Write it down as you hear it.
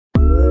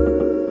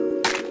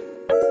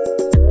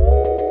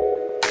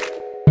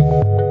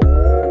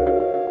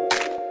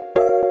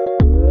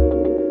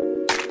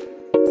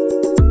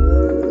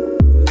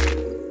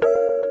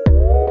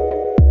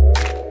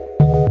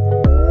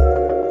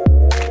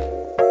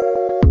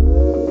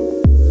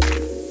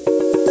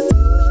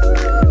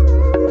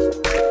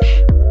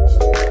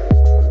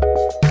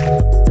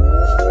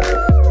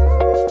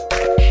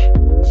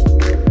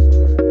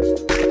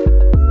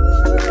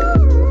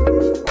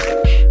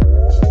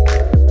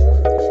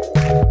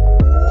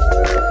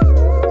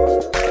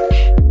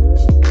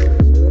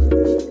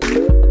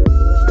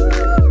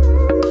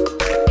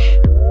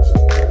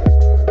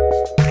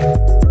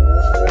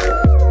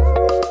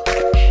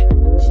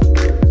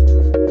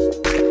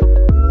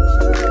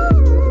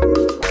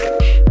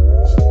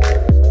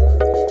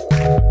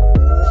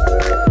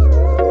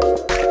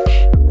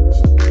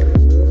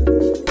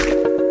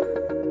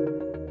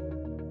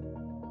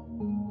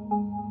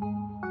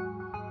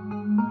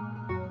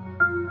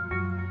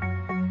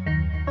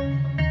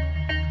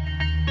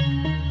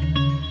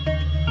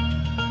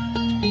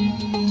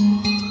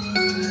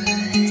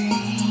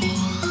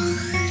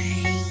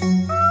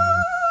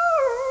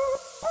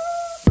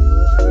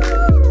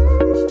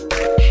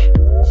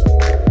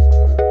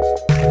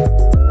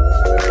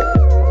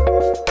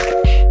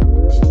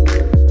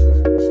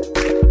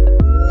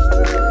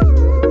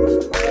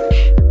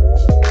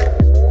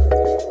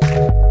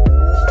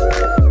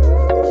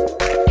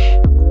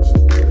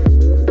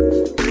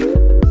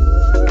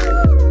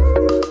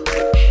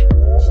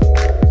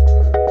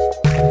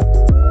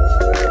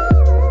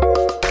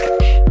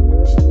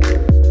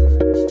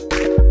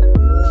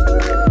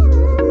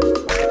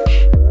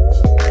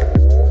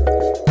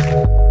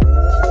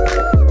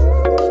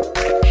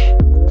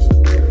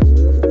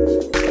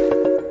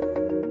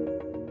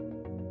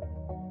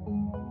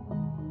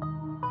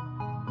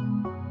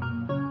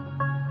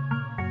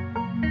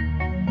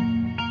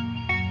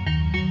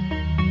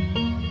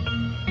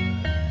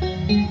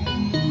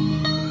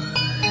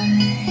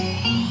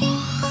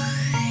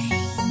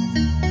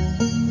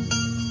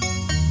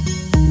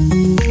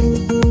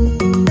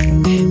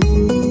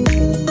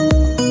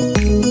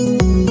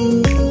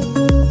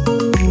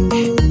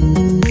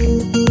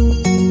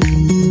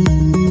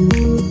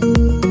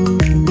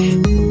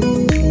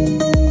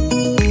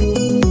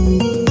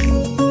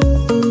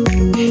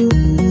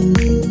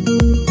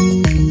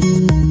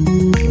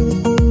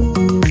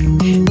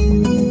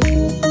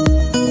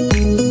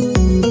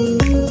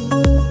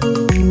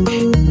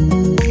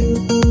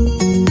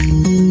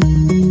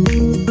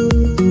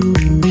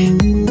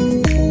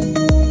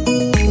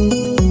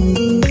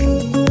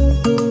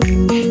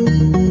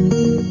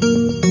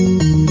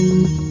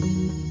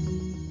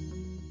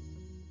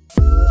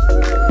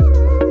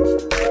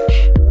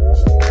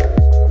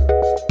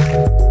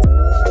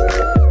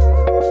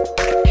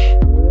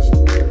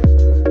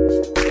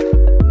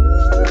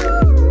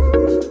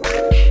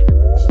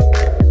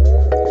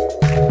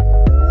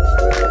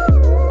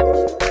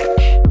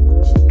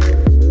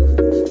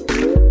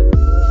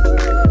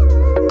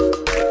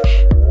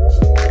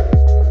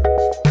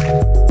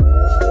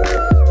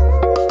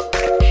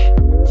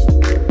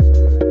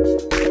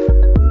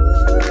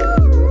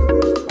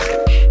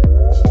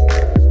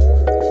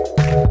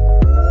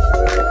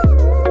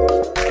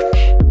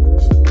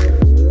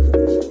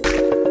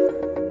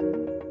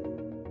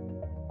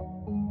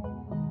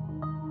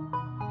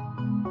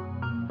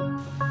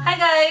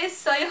guys!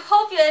 So I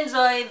hope you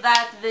enjoyed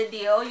that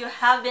video. You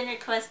have been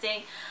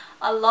requesting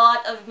a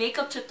lot of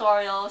makeup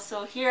tutorials,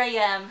 so here I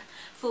am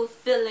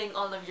fulfilling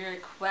all of your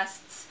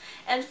requests.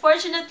 And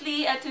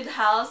fortunately, Etude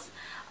House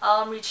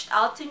reached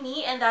out to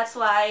me, and that's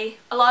why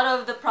a lot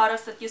of the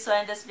products that you saw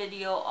in this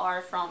video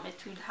are from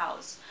Etude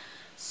House.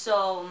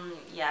 So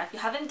yeah, if you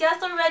haven't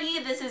guessed already,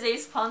 this is a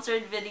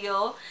sponsored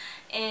video.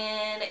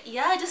 And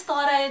yeah, I just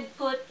thought I'd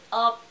put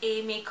up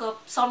a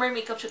summer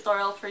makeup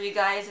tutorial for you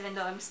guys even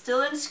though I'm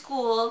still in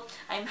school.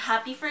 I'm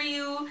happy for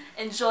you.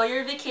 Enjoy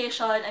your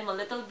vacation. I'm a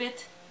little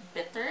bit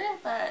bitter,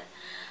 but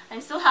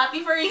I'm still happy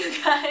for you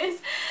guys.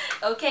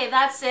 Okay,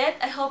 that's it.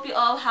 I hope you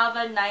all have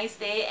a nice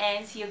day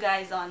and see you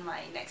guys on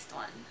my next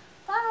one.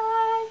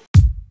 Bye!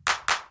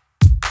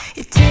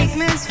 You take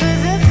meds for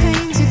the